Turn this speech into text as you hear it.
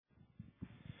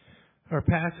Our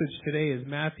passage today is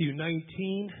Matthew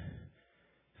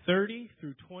 19:30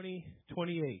 through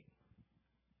 28.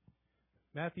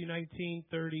 Matthew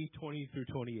 19:30, 20 through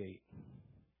 28.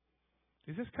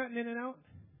 Is this cutting in and out?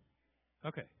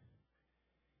 Okay.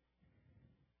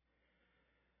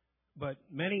 But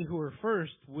many who are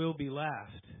first will be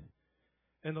last,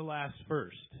 and the last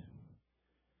first.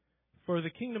 For the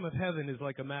kingdom of heaven is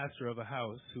like a master of a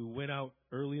house who went out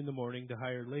early in the morning to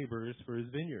hire laborers for his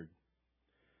vineyard.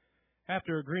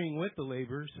 After agreeing with the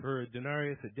laborers for a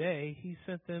denarius a day, he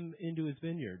sent them into his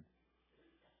vineyard.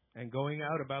 And going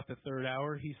out about the third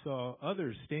hour, he saw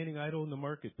others standing idle in the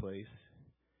marketplace.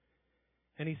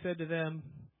 And he said to them,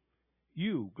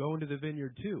 "You go into the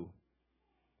vineyard too,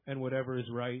 and whatever is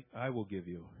right I will give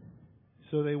you."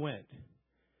 So they went.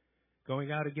 Going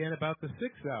out again about the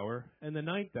 6th hour and the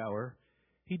 9th hour,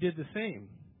 he did the same.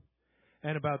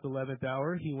 And about the 11th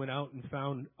hour, he went out and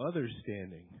found others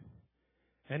standing.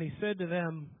 And he said to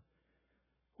them,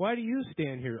 "Why do you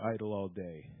stand here idle all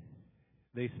day?"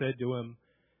 They said to him,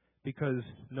 "Because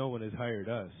no one has hired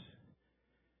us."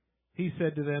 He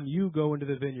said to them, "You go into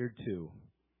the vineyard too."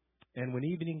 And when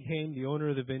evening came, the owner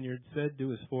of the vineyard said to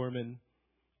his foreman,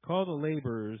 "Call the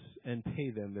laborers and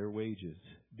pay them their wages,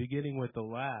 beginning with the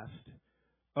last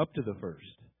up to the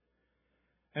first."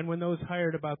 And when those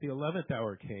hired about the 11th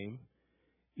hour came,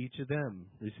 each of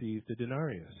them received a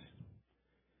denarius.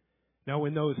 Now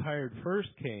when those hired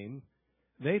first came,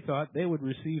 they thought they would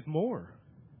receive more.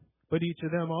 But each of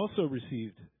them also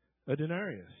received a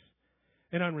denarius.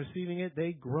 And on receiving it,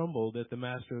 they grumbled at the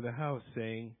master of the house,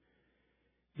 saying,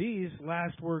 "These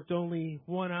last worked only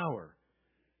 1 hour,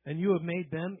 and you have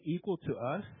made them equal to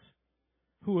us,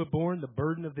 who have borne the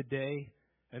burden of the day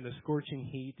and the scorching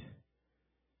heat."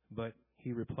 But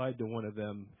he replied to one of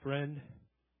them, "Friend,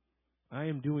 I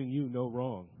am doing you no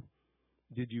wrong.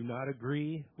 Did you not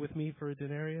agree with me for a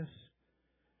denarius?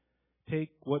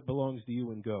 Take what belongs to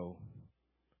you and go.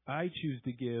 I choose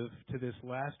to give to this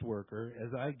last worker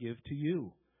as I give to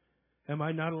you. Am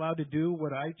I not allowed to do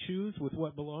what I choose with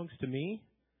what belongs to me?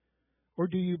 Or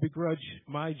do you begrudge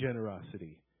my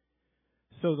generosity?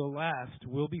 So the last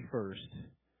will be first,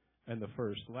 and the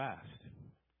first last."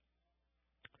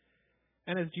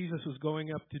 And as Jesus was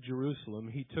going up to Jerusalem,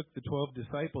 he took the 12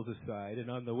 disciples aside,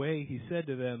 and on the way he said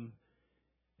to them,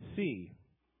 "See,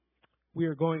 we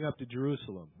are going up to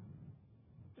Jerusalem,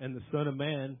 and the Son of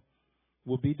Man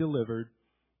will be delivered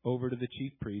over to the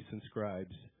chief priests and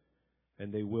scribes,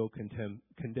 and they will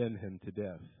condemn him to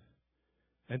death,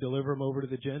 and deliver him over to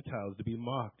the Gentiles to be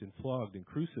mocked and flogged and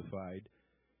crucified,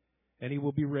 and he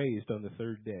will be raised on the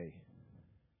third day."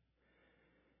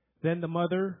 Then the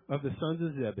mother of the sons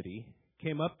of Zebedee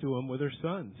came up to him with her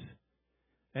sons,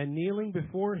 and kneeling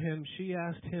before him, she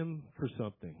asked him for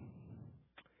something.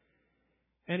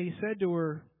 And he said to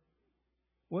her,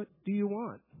 "What do you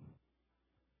want?"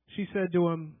 She said to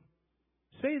him,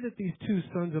 "Say that these 2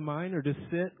 sons of mine are to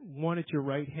sit, one at your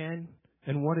right hand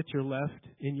and one at your left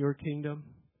in your kingdom."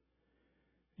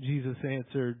 Jesus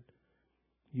answered,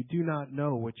 "You do not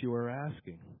know what you are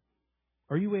asking.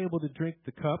 Are you able to drink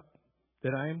the cup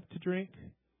that I am to drink?"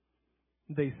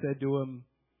 They said to him,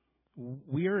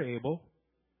 "We are able."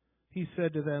 He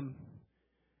said to them,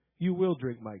 "You will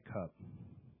drink my cup,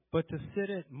 but to sit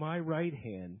at my right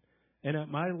hand and at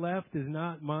my left is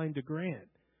not mine to grant,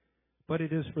 but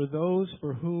it is for those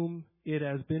for whom it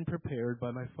has been prepared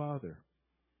by my Father."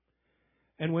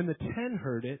 And when the 10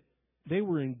 heard it, they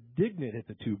were indignant at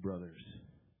the 2 brothers.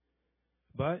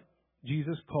 But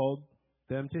Jesus called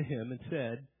them to him and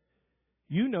said,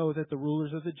 "You know that the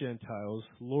rulers of the Gentiles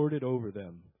lord it over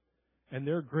them, and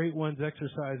their great ones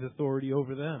exercise authority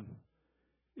over them.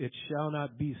 It shall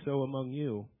not be so among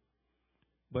you,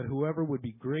 but whoever would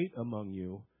be great among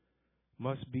you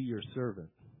must be your servant,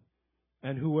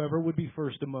 and whoever would be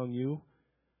first among you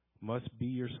must be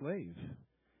your slave.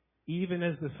 Even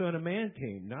as the Son of Man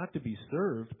came, not to be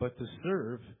served, but to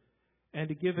serve, and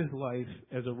to give his life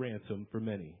as a ransom for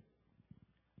many."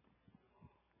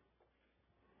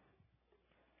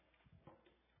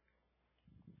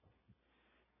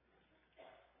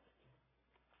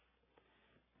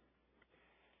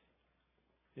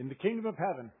 In the kingdom of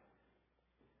heaven,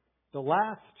 the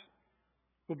last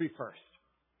will be first.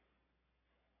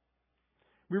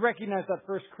 We recognize that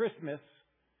first Christmas,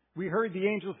 we heard the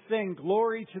angels sing,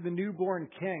 "Glory to the newborn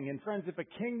King." And friends, if a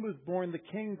king was born, the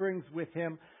king brings with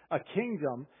him a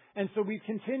kingdom. And so we've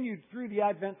continued through the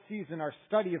Advent season our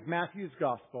study of Matthew's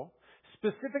Gospel,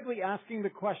 specifically asking the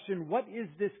question, what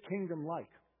is this kingdom like?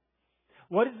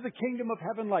 What is the kingdom of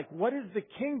heaven like? What is the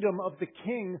kingdom of the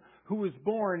King who was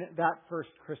born that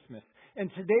first Christmas?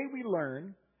 And today we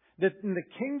learn that in the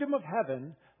kingdom of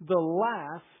heaven, the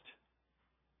last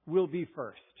will be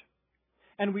first.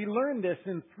 And we learn this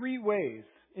in three ways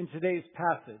in today's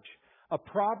passage: a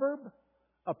proverb,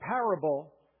 a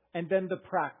parable, and then the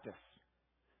practice.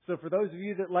 So for those of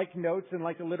you that like notes and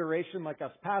like alliteration like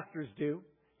us pastors do,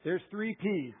 there's three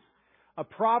P's: a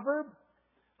proverb,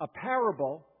 a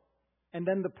parable, and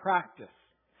then the practice.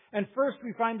 And first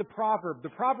we find the proverb. The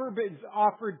proverb is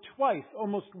offered twice,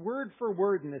 almost word for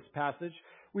word in this passage.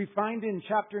 We find in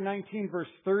chapter 19, verse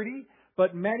 30,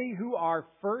 "But many who are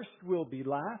first will be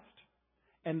last,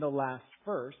 and the last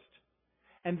first."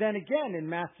 And then again in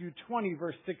Matthew 20,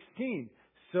 verse 16,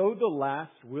 "So the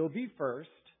last will be first,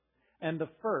 and the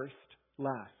first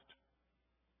last."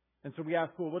 And so we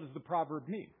ask, well, what does the proverb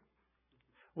mean?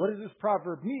 What does this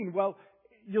proverb mean? Well,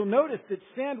 you'll notice that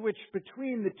sandwiched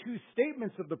between the two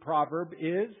statements of the proverb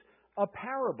is a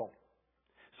parable.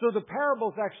 So the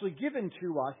parable is actually given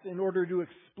to us in order to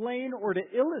explain or to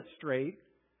illustrate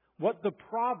what the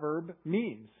proverb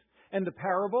means. And the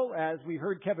parable, as we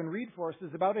heard Kevin read for us,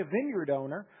 is about a vineyard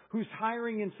owner who's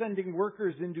hiring and sending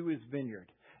workers into his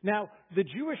vineyard. Now, the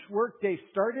Jewish workday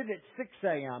started at 6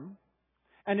 a.m.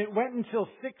 and it went until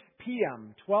 6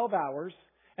 p.m., 12 hours,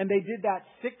 and they did that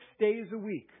 6 days a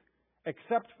week,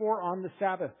 except for on the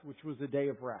Sabbath, which was a day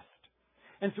of rest.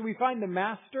 And so we find the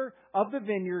master of the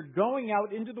vineyard going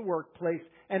out into the workplace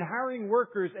and hiring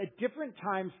workers at different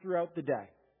times throughout the day.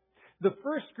 The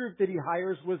first group that he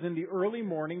hires was in the early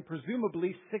morning,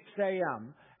 presumably 6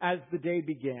 a.m., as the day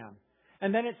began.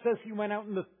 And then it says he went out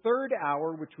in the third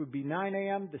hour, which would be 9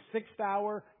 a.m., the 6th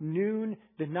hour, noon,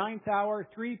 the 9th hour,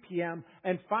 3 p.m.,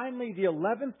 and finally the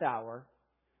 11th hour,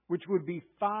 which would be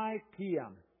 5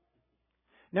 p.m.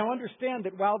 Now understand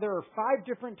that while there are 5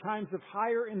 different times of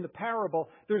hire in the parable,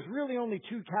 there's really only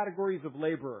 2 categories of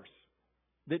laborers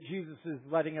that Jesus is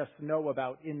letting us know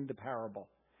about in the parable.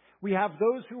 We have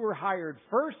those who were hired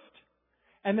first,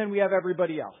 and then we have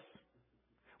everybody else.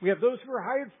 We have those who are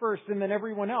hired first and then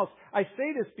everyone else. I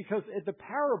say this because in the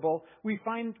parable, we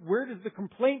find where does the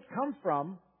complaint come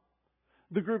from?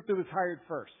 The group that was hired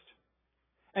first.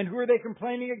 And who are they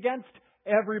complaining against?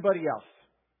 Everybody else.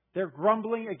 They're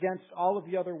grumbling against all of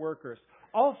the other workers.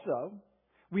 Also,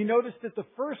 we notice that the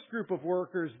first group of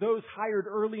workers, those hired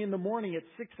early in the morning at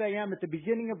 6 a.m. at the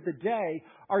beginning of the day,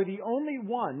 are the only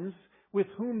ones with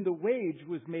whom the wage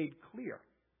was made clear.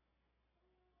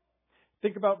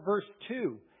 Think about verse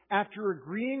 2. After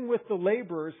agreeing with the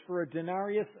laborers for a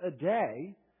denarius a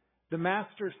day, the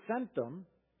master sent them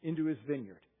into his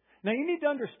vineyard. Now you need to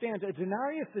understand, a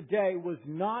denarius a day was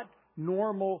not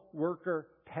normal worker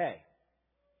pay.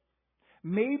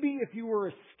 Maybe if you were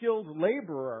a skilled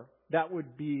laborer, that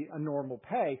would be a normal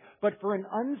pay. But for an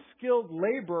unskilled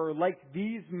laborer like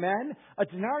these men, a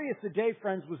denarius a day,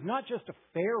 friends, was not just a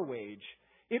fair wage.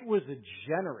 It was a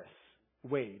generous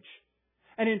wage.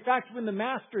 And in fact, when the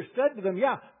master said to them,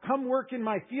 "Yeah, come work in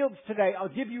my fields today, I'll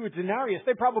give you a denarius,"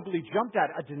 they probably jumped at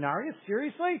it. "A denarius?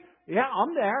 Seriously? Yeah,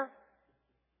 I'm there."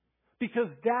 Because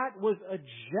that was a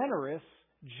generous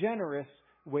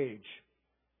wage.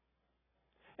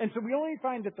 And so we only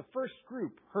find that the first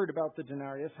group heard about the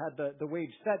denarius, had the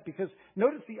wage set, because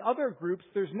notice the other groups,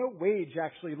 there's no wage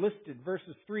actually listed.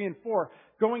 Verses 3 and 4,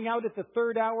 going out at the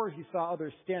third hour, he saw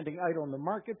others standing idle in the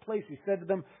marketplace. He said to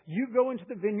them, "You go into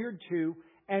the vineyard too,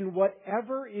 and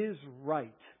whatever is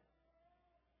right,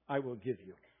 I will give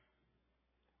you."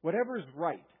 Whatever is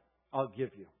right, I'll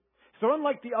give you. So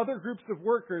unlike the other groups of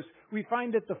workers, we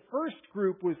find that the first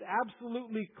group was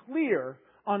absolutely clear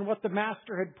on what the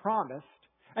master had promised.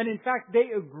 And in fact,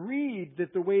 they agreed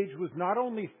that the wage was not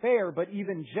only fair, but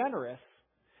even generous.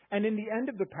 And in the end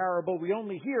of the parable, we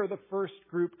only hear the first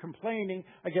group complaining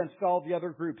against all the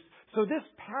other groups. So this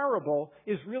parable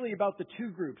is really about the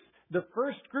 2 groups. The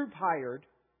first group hired,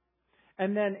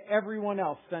 and then everyone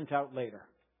else sent out later.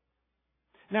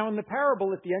 Now in the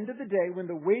parable, at the end of the day, when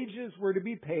the wages were to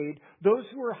be paid, those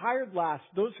who were hired last,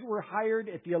 those who were hired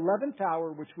at the 11th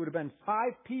hour, which would have been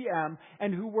 5 p.m.,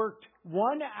 and who worked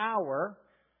 1 hour,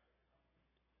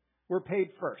 were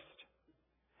paid first.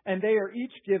 And they are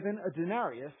each given a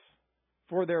denarius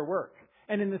for their work.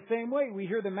 And in the same way, we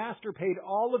hear the master paid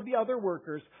all of the other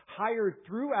workers hired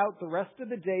throughout the rest of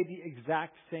the day the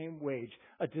exact same wage,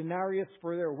 a denarius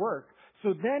for their work.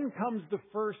 So then comes the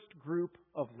first group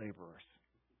of laborers.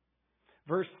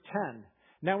 Verse 10.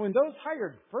 Now when those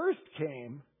hired first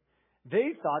came,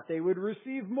 they thought they would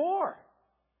receive more.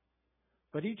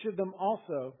 But each of them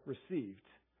also received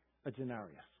a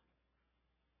denarius.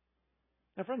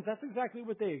 Now, friends, that's exactly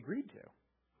what they agreed to.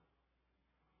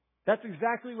 That's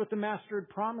exactly what the master had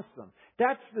promised them.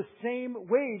 That's the same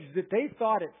wage that they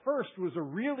thought at first was a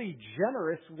really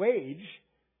generous wage.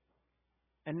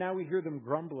 And now we hear them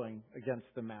grumbling against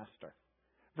the master.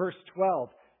 Verse 12,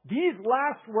 these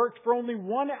last worked for only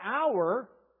 1 hour,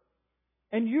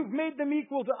 and you've made them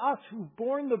equal to us who've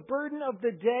borne the burden of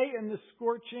the day and the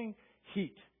scorching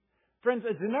heat. Friends,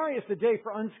 a denarius a day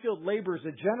for unskilled labor is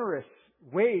a generous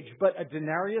wage, but a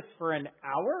denarius for an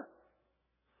hour?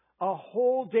 A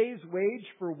whole day's wage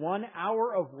for 1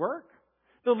 hour of work?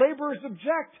 The laborers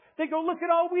object. They go, look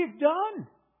at all we've done.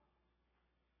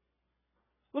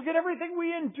 Look at everything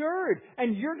we endured.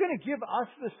 And you're going to give us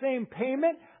the same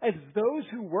payment as those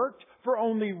who worked for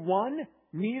only 1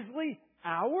 measly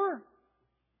hour?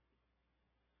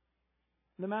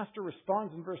 And the master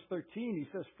responds in verse 13. He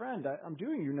says, friend, I'm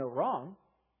doing you no wrong.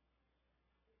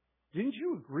 Didn't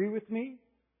you agree with me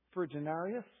for a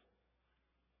denarius?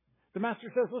 The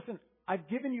master says, listen, I've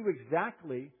given you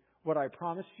exactly what I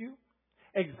promised you,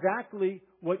 exactly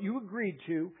what you agreed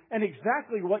to, and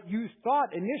exactly what you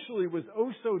thought initially was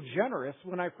oh so generous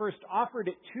when I first offered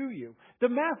it to you. The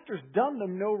master's done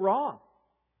them no wrong.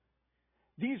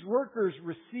 These workers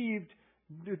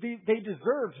they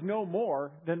deserved no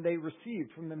more than they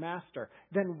received from the master.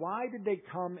 Then why did they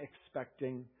come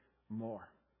expecting more?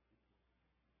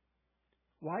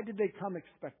 Why did they come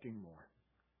expecting more?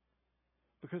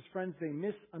 Because, friends, they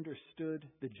misunderstood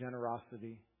the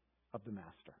generosity of the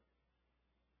master.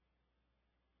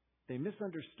 They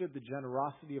misunderstood the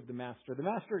generosity of the master. The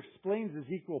master explains his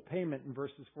equal payment in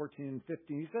verses 14 and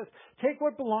 15. He says, take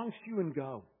what belongs to you and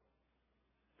go.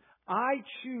 I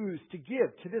choose to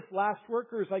give to this last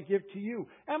worker as I give to you.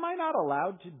 Am I not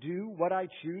allowed to do what I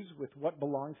choose with what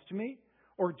belongs to me?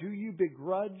 Or do you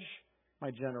begrudge my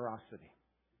generosity?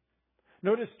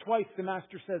 Notice twice the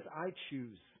master says, I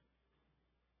choose.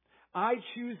 I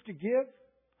choose to give.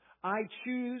 I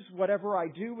choose whatever I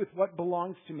do with what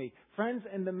belongs to me. Friends,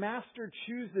 and the master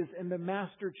chooses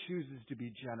to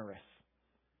be generous.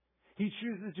 He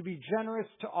chooses to be generous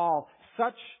to all,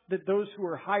 such that those who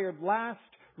are hired last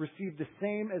receive the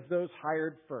same as those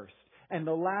hired first. And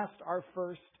the last are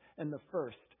first, and the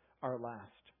first are last.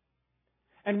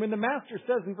 And when the master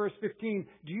says in verse 15,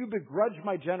 do you begrudge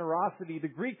my generosity? The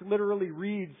Greek literally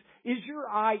reads, is your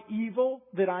eye evil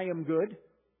that I am good?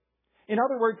 In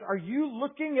other words, are you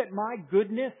looking at my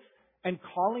goodness and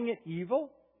calling it evil?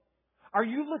 Are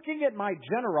you looking at my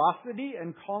generosity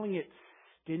and calling it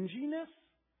stinginess?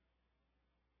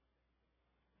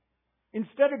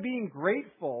 Instead of being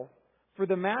grateful for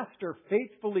the master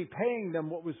faithfully paying them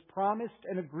what was promised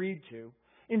and agreed to,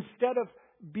 instead of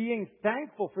being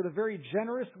thankful for the very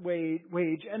generous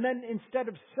wage, and then instead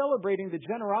of celebrating the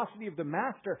generosity of the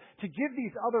master to give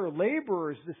these other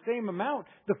laborers the same amount,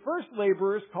 the first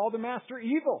laborers call the master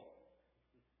evil.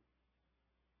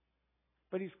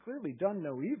 But he's clearly done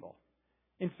no evil.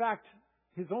 In fact,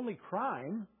 his only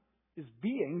crime is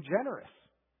being generous.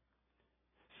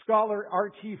 Scholar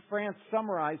R.T. France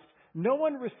summarized, no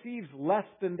one receives less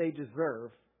than they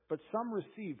deserve, but some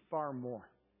receive far more.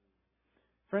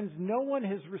 Friends, no one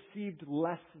has received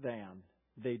less than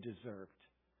they deserved,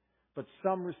 but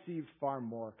some received far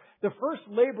more. The first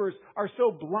laborers are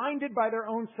so blinded by their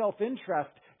own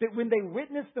self-interest that when they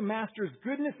witness the master's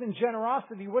goodness and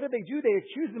generosity, what do? They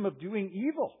accuse him of doing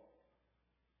evil.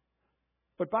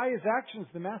 But by his actions,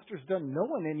 the master's done no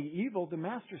one any evil. The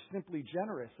master's simply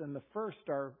generous, and the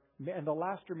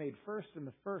last are made first, and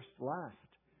the first last.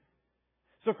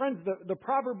 So, friends, the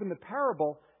proverb and the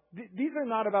parable, these are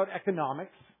not about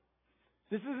economics.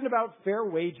 This isn't about fair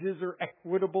wages or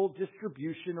equitable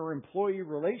distribution or employee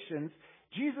relations.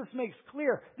 Jesus makes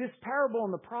clear this parable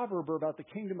and the proverb are about the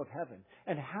kingdom of heaven.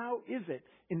 And how is it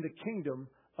in the kingdom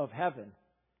of heaven?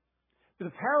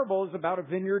 The parable is about a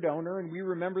vineyard owner, and we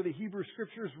remember the Hebrew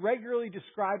Scriptures regularly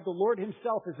describe the Lord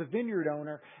Himself as a vineyard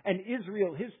owner and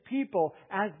Israel, His people,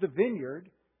 as the vineyard.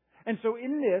 And so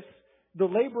in this, the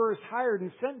laborers hired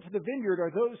and sent to the vineyard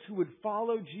are those who would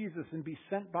follow Jesus and be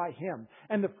sent by Him.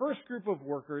 And the first group of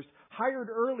workers hired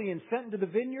early and sent into the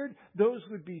vineyard, those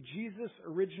would be Jesus'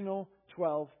 original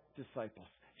 12 disciples.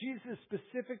 Jesus is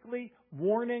specifically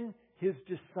warning His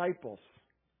disciples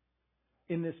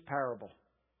in this parable.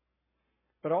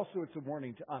 But also it's a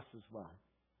warning to us as well.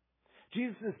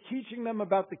 Jesus is teaching them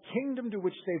about the kingdom to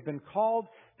which they've been called,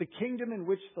 the kingdom in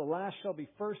which the last shall be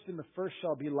first and the first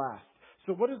shall be last.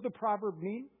 So what does the proverb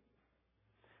mean?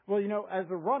 Well, as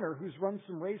a runner who's run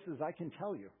some races, I can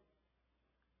tell you.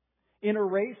 In a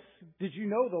race, did you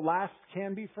know the last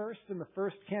can be first and the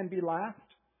first can be last?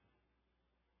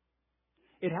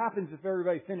 It happens if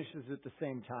everybody finishes at the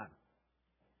same time.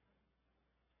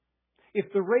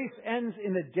 If the race ends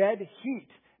in a dead heat,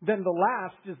 then the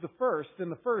last is the first,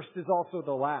 and the first is also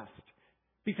the last.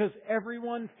 Because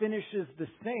everyone finishes the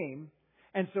same,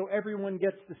 and so everyone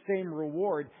gets the same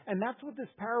reward. And that's what this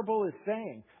parable is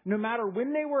saying. No matter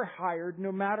when they were hired,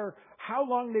 no matter how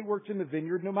long they worked in the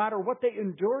vineyard, no matter what they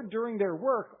endured during their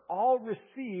work, all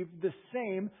received the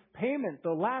same payment.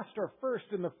 The last are first,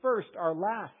 and the first are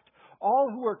last.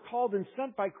 All who are called and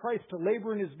sent by Christ to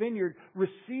labor in His vineyard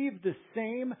receive the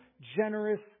same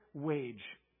generous wage.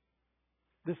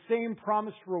 The same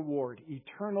promised reward,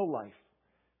 eternal life.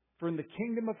 For in the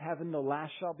kingdom of heaven, the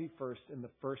last shall be first and the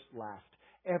first last.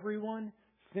 Everyone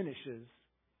finishes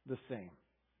the same.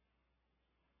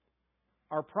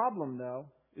 Our problem, though,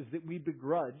 is that we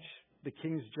begrudge the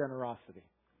King's generosity.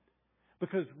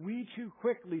 Because we too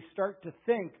quickly start to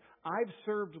think, I've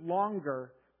served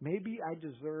longer, maybe I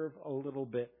deserve a little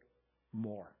bit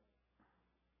more.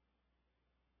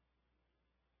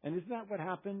 And isn't that what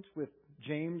happened with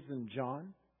James and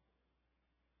John?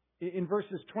 In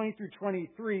verses 20 through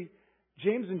 23,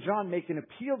 James and John make an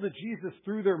appeal to Jesus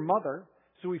through their mother.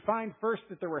 So we find first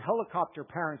that there were helicopter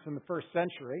parents in the first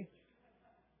century.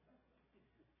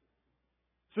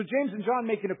 So James and John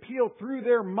make an appeal through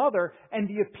their mother, and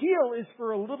the appeal is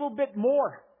for a little bit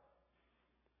more.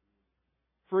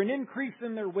 For an increase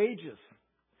in their wages.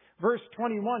 Verse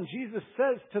 21, Jesus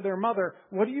says to their mother,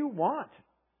 "What do you want?"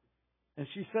 And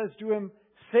she says to him,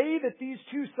 "Say that these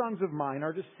two sons of mine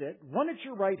are to sit, one at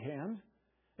your right hand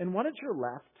and one at your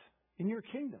left, in your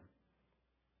kingdom."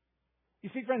 You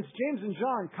see, friends, James and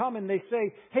John come and they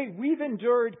say, hey, we've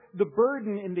endured the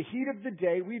burden in the heat of the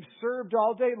day. We've served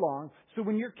all day long. So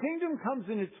when your kingdom comes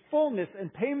in its fullness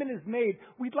and payment is made,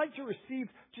 we'd like to receive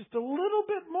just a little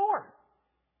bit more.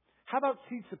 How about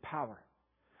seats of power?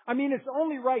 I mean, it's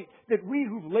only right that we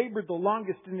who've labored the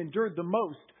longest and endured the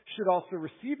most should also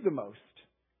receive the most.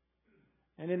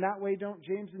 And in that way, don't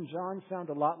James and John sound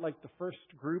a lot like the first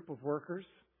group of workers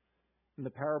in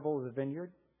the parable of the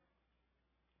vineyard?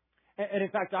 And in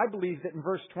fact, I believe that in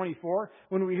verse 24,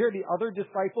 when we hear the other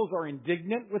disciples are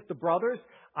indignant with the brothers,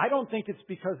 I don't think it's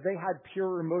because they had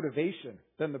purer motivation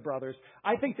than the brothers.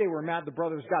 I think they were mad the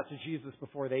brothers got to Jesus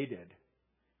before they did.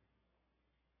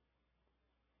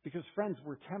 Because, friends,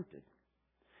 we're tempted.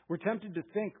 We're tempted to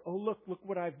think, oh, look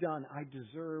what I've done. I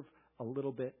deserve a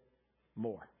little bit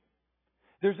more.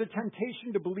 There's a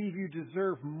temptation to believe you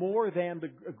deserve more than the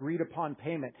agreed upon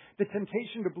payment. The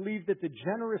temptation to believe that the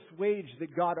generous wage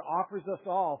that God offers us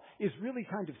all is really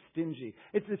kind of stingy.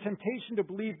 It's the temptation to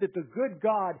believe that the good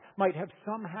God might have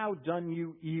somehow done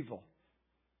you evil.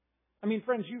 I mean,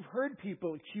 friends, you've heard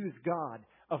people accuse God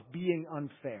of being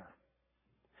unfair.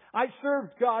 I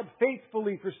served God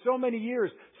faithfully for so many years,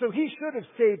 so He should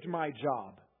have saved my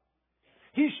job.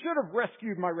 He should have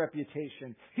rescued my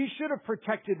reputation. He should have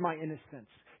protected my innocence.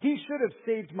 He should have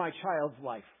saved my child's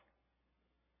life.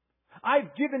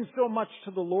 I've given so much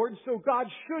to the Lord, so God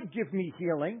should give me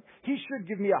healing. He should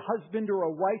give me a husband or a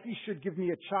wife. He should give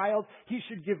me a child. He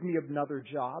should give me another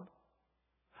job.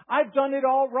 I've done it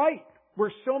all right,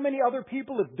 where so many other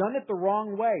people have done it the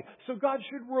wrong way. So God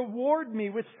should reward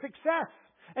me with success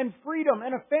and freedom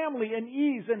and a family and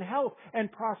ease and health and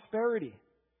prosperity.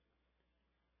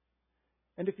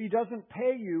 And if He doesn't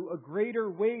pay you a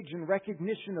greater wage in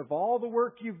recognition of all the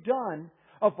work you've done,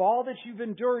 of all that you've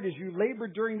endured as you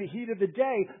labored during the heat of the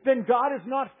day, then God is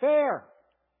not fair.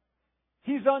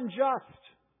 He's unjust.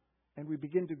 And we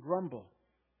begin to grumble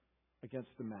against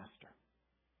the Master.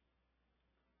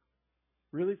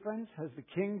 Really, friends, has the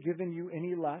King given you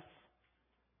any less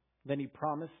than He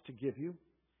promised to give you?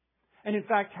 And in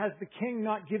fact, has the King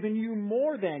not given you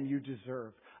more than you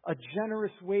deserve? A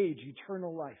generous wage,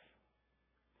 eternal life.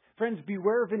 Friends,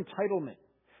 beware of entitlement.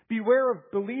 Beware of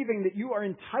believing that you are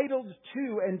entitled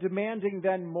to and demanding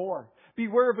then more.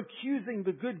 Beware of accusing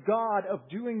the good God of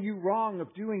doing you wrong,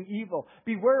 of doing evil.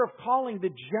 Beware of calling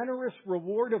the generous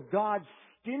reward of God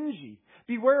stingy.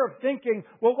 Beware of thinking,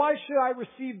 well, why should I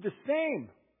receive the same?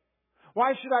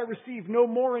 Why should I receive no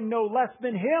more and no less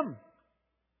than him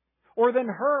or than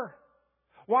her?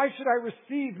 Why should I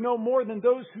receive no more than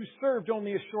those who served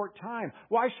only a short time?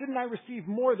 Why shouldn't I receive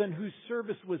more than whose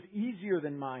service was easier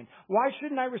than mine? Why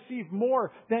shouldn't I receive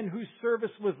more than whose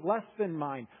service was less than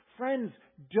mine? Friends,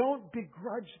 don't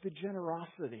begrudge the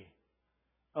generosity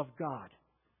of God.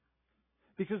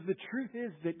 Because the truth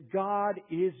is that God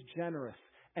is generous,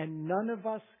 and none of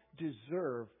us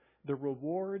deserve the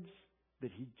rewards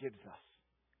that He gives us.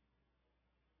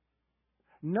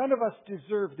 None of us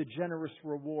deserve the generous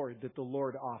reward that the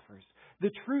Lord offers.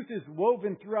 The truth is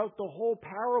woven throughout the whole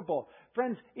parable.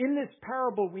 Friends, in this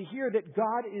parable we hear that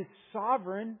God is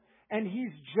sovereign and He's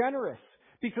generous.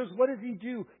 Because what does he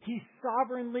do? He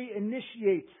sovereignly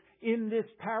initiates in this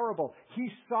parable. He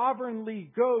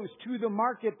sovereignly goes to the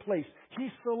marketplace. He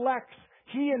selects.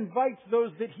 He invites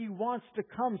those that he wants to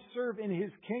come serve in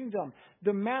his kingdom.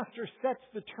 The master sets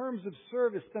the terms of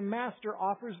service. The master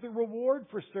offers the reward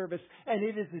for service, and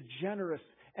it is a generous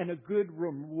and a good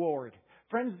reward.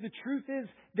 Friends, the truth is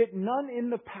that none in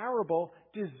the parable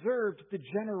deserved the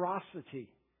generosity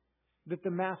that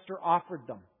the master offered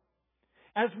them.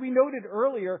 As we noted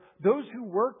earlier, those who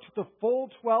worked the full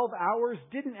 12 hours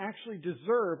didn't actually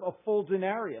deserve a full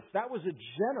denarius. That was a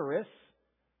generous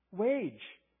wage.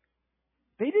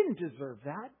 They didn't deserve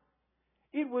that.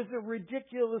 It was a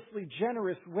ridiculously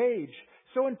generous wage.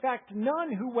 So in fact,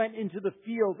 none who went into the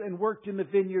field and worked in the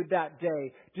vineyard that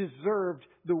day deserved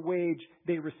the wage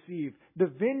they received.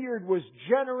 The vineyard was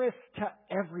generous to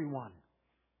everyone.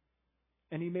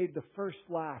 And he made the first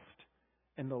last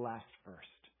and the last first.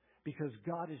 Because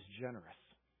God is generous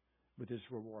with his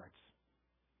rewards.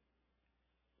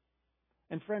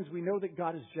 And friends, we know that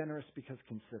God is generous because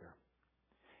consider.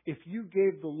 If you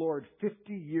gave the Lord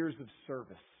 50 years of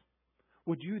service,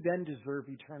 would you then deserve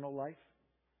eternal life?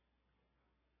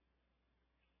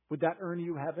 Would that earn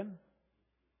you heaven?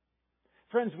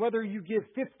 Friends, whether you give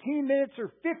 15 minutes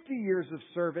or 50 years of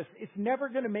service, it's never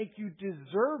going to make you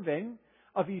deserving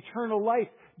of eternal life,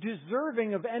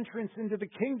 deserving of entrance into the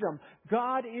kingdom.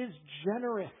 God is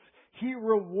generous. He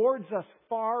rewards us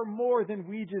far more than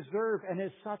we deserve, and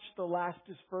as such, the last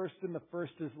is first and the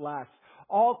first is last.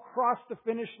 All cross the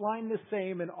finish line the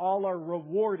same, and all are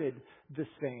rewarded the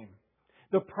same.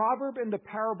 The proverb and the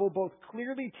parable both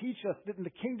clearly teach us that in the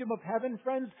kingdom of heaven,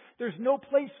 friends, there's no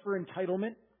place for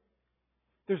entitlement.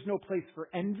 There's no place for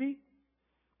envy.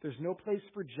 There's no place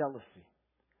for jealousy.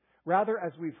 Rather,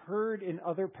 as we've heard in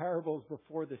other parables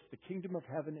before this, the kingdom of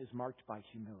heaven is marked by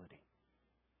humility.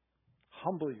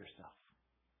 Humble yourself.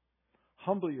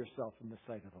 Humble yourself in the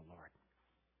sight of the Lord.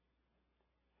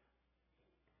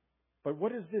 But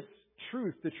what does this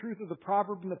truth, the truth of the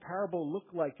proverb and the parable, look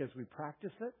like as we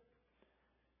practice it?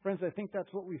 Friends, I think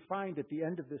that's what we find at the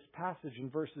end of this passage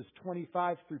in verses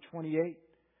 25 through 28.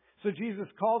 So Jesus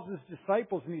calls his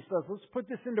disciples and he says, let's put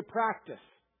this into practice.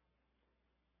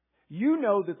 You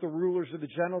know that the rulers of the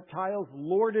Gentiles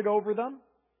lord it over them,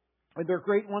 and their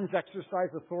great ones exercise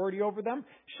authority over them.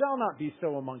 Shall not be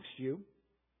so amongst you.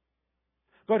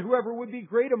 But whoever would be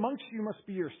great amongst you must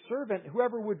be your servant.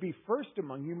 Whoever would be first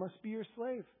among you must be your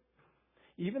slave.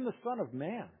 Even the Son of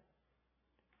Man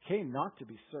came not to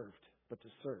be served, but to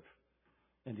serve,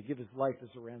 and to give his life as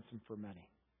a ransom for many.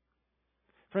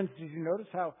 Friends, did you notice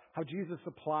how Jesus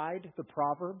applied the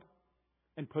proverb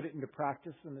and put it into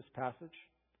practice in this passage?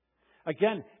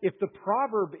 Again, if the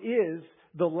proverb is,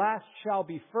 the last shall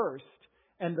be first,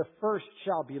 and the first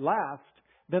shall be last,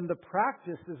 then the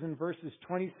practice is in verses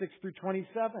 26 through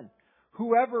 27.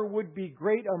 Whoever would be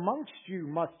great amongst you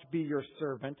must be your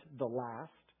servant, the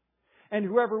last. And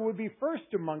whoever would be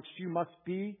first amongst you must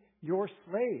be your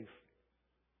slave.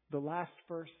 The last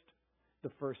first,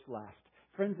 the first last.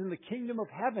 Friends, in the kingdom of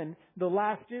heaven, the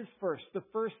last is first, the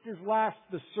first is last,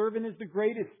 the servant is the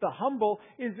greatest, the humble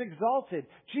is exalted.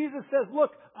 Jesus says,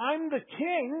 look, I'm the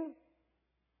king,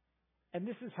 and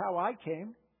this is how I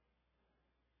came.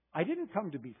 I didn't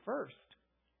come to be first.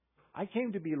 I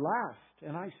came to be last,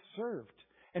 and I served.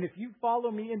 And if you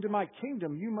follow me into my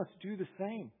kingdom, you must do the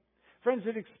same. Friends,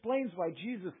 it explains why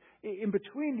Jesus, in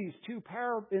between these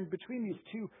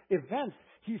two events,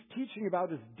 he's teaching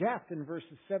about his death in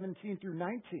verses 17 through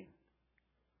 19.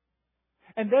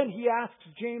 And then he asks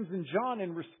James and John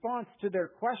in response to their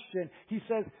question, he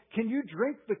says, can you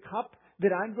drink the cup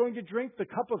that I'm going to drink, the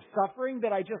cup of suffering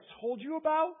that I just told you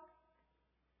about?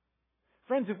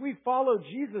 Friends, if we follow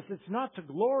Jesus, it's not to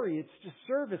glory, it's to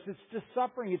service, it's to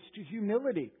suffering, it's to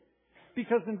humility.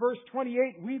 Because in verse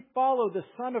 28, we follow the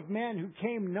Son of Man who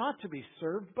came not to be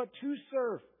served, but to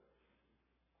serve,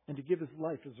 and to give his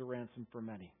life as a ransom for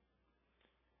many.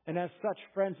 And as such,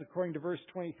 friends, according to verse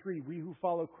 23, we who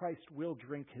follow Christ will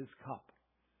drink his cup.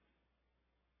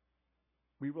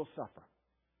 We will suffer.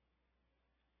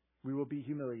 We will be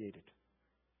humiliated.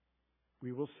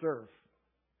 We will serve.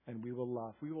 And we will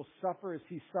love. We will suffer as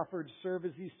he suffered, serve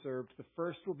as he served. The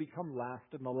first will become last,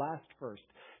 and the last first.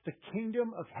 The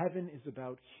kingdom of heaven is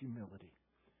about humility.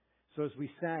 So as we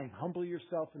sang, humble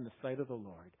yourself in the sight of the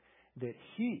Lord, that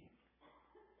he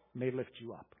may lift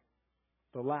you up.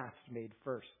 The last made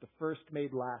first, the first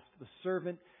made last, the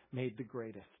servant made the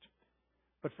greatest.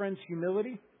 But friends,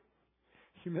 humility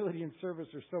and service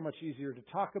are so much easier to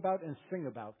talk about and sing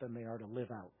about than they are to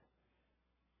live out.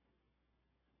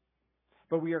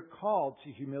 But we are called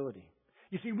to humility.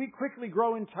 You see, we quickly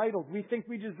grow entitled. We think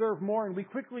we deserve more, and we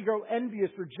quickly grow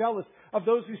envious or jealous of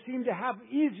those who seem to have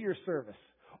easier service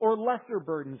or lesser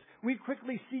burdens. We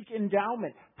quickly seek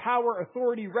endowment, power,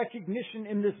 authority, recognition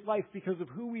in this life because of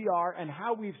who we are and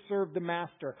how we've served the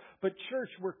Master. But church,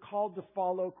 we're called to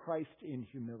follow Christ in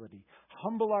humility.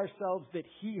 Humble ourselves that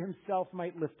He Himself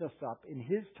might lift us up in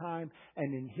His time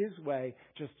and in His way,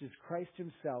 just as Christ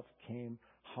Himself came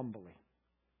humbly.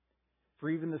 For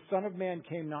even the Son of Man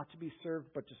came not to be served,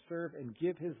 but to serve and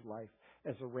give His life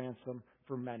as a ransom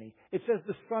for many. It says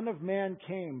the Son of Man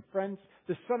came. Friends,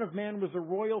 the Son of Man was a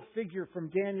royal figure from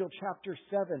Daniel chapter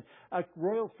 7. A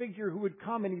royal figure who would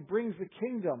come and He brings the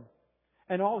kingdom.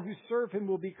 And all who serve Him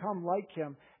will become like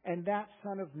Him. And that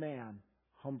Son of Man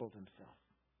humbled Himself.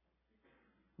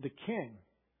 The King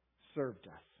served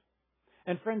us.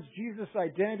 And friends, Jesus'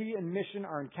 identity and mission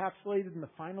are encapsulated in the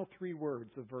final 3 words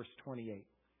of verse 28.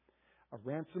 A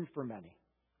ransom for many.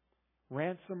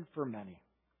 Ransom for many.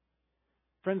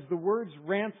 Friends, the words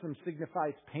ransom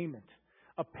signifies payment.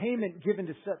 A payment given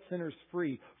to set sinners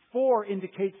free. For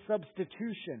indicates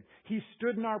substitution. He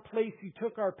stood in our place. He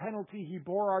took our penalty. He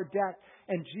bore our debt.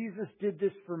 And Jesus did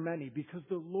this for many because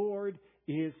the Lord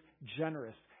is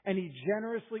generous. And He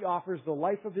generously offers the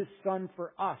life of His Son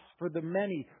for us, for the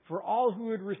many, for all who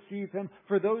would receive Him,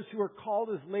 for those who are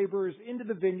called as laborers into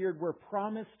the vineyard, were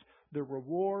promised the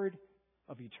reward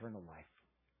of eternal life.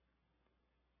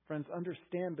 Friends,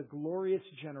 understand the glorious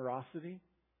generosity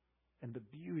and the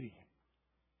beauty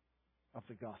of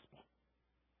the gospel.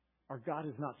 Our God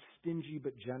is not stingy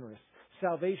but generous.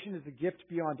 Salvation is a gift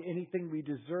beyond anything we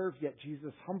deserve, yet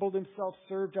Jesus humbled Himself,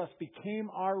 served us, became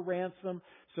our ransom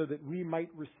so that we might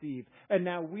receive. And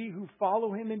now we who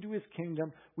follow Him into His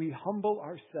kingdom, we humble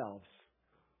ourselves.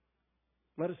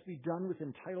 Let us be done with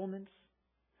entitlements,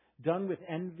 done with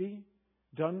envy,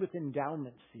 done with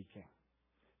endowment seeking.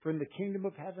 For in the kingdom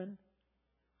of heaven,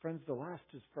 friends, the last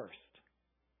is first,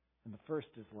 and the first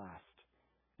is last,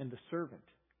 and the servant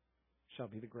shall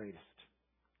be the greatest.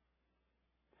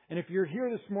 And if you're here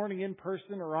this morning in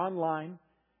person or online,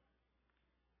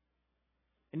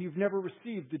 and you've never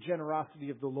received the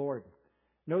generosity of the Lord,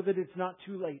 know that it's not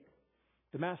too late.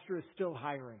 The Master is still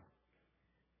hiring.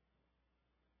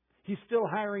 He's still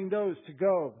hiring those to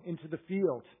go into the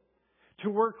field,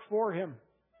 to work for Him,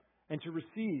 and to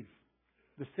receive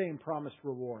the same promised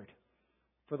reward.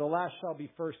 For the last shall be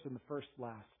first and the first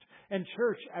last. And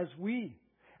church, as we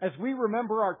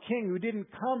remember our King who didn't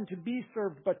come to be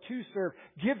served but to serve,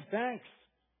 give thanks.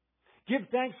 Give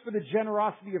thanks for the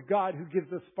generosity of God who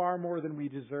gives us far more than we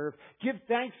deserve. Give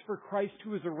thanks for Christ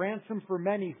who is a ransom for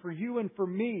many, for you and for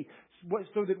me,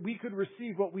 so that we could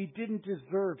receive what we didn't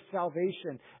deserve,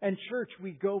 salvation. And church,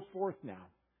 we go forth now.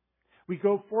 We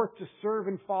go forth to serve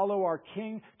and follow our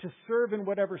King, to serve in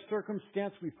whatever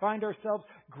circumstance we find ourselves,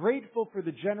 grateful for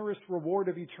the generous reward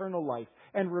of eternal life,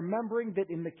 and remembering that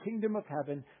in the kingdom of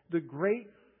heaven, the great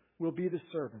will be the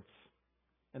servants,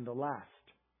 and the last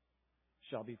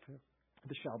shall be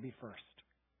first.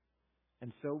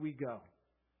 And so we go,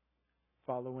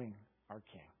 following our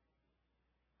King.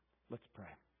 Let's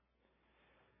pray.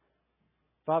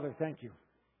 Father, thank you.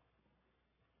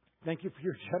 Thank you for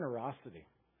your generosity.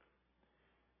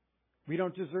 We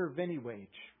don't deserve any wage,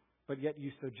 but yet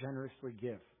you so generously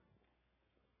give.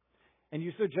 And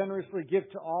you so generously give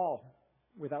to all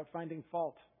without finding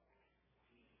fault.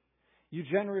 You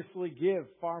generously give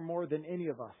far more than any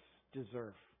of us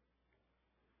deserve.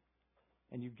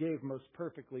 And you gave most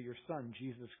perfectly your Son,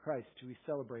 Jesus Christ, who we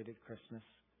celebrated Christmas.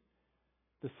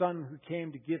 The Son who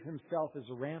came to give Himself as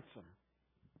a ransom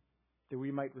that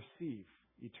we might receive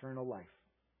eternal life.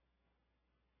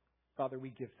 Father,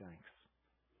 we give thanks.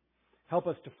 Help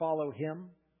us to follow Him,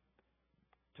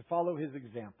 to follow His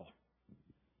example,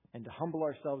 and to humble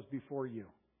ourselves before you,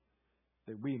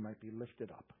 that we might be lifted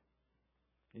up.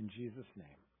 In Jesus'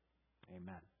 name,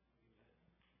 amen.